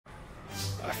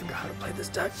forgot how to play this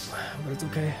deck, but it's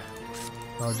okay.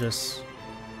 I'll just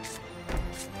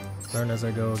learn as I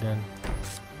go again.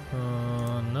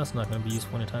 That's not going to be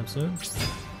useful anytime soon.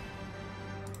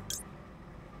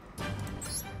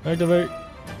 Activate!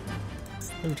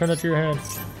 Return that to your hand.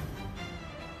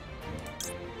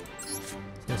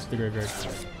 That's the graveyard.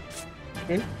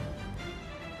 Okay.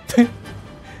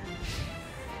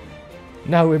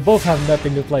 Now we both have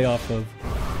nothing to play off of.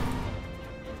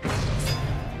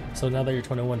 So now that you're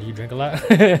 21, do you drink a lot?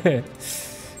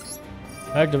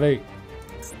 Activate.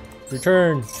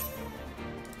 Return.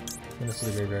 And this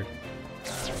is the graveyard.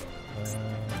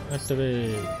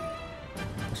 Activate.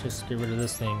 Let's just get rid of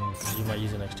this thing because you might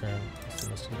use it next turn. Let's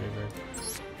send this to the graveyard.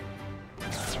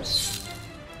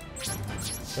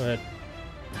 Go ahead.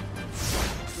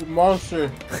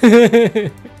 Monster.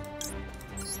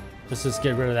 Let's just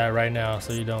get rid of that right now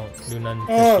so you don't do nothing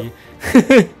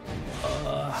fishy.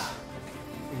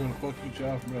 We're gonna fuck each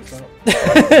other from us out.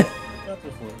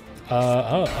 I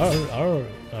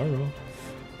don't know.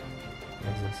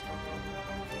 What is this?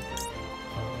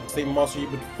 Same monster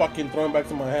you've been fucking throwing back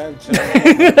to my hand.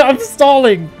 I'm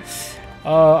stalling.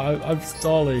 I'm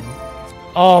stalling.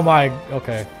 Oh my.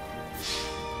 Okay.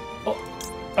 Oh,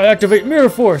 I activate Mirror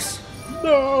Force.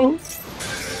 No.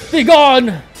 Be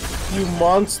gone. You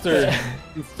monster.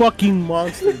 You fucking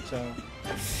monster, Chow.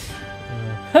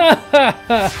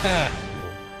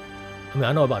 I mean,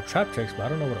 I know about trap tricks, but I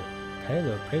don't know what a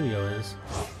paleo is.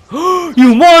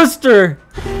 You monster!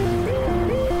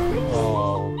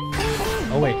 Oh.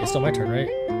 Oh wait, it's still my turn, right?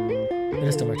 It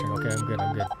is still my turn. Okay, I'm good.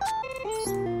 I'm good.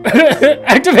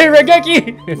 Activate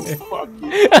Regeki! Fuck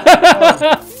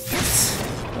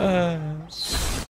you.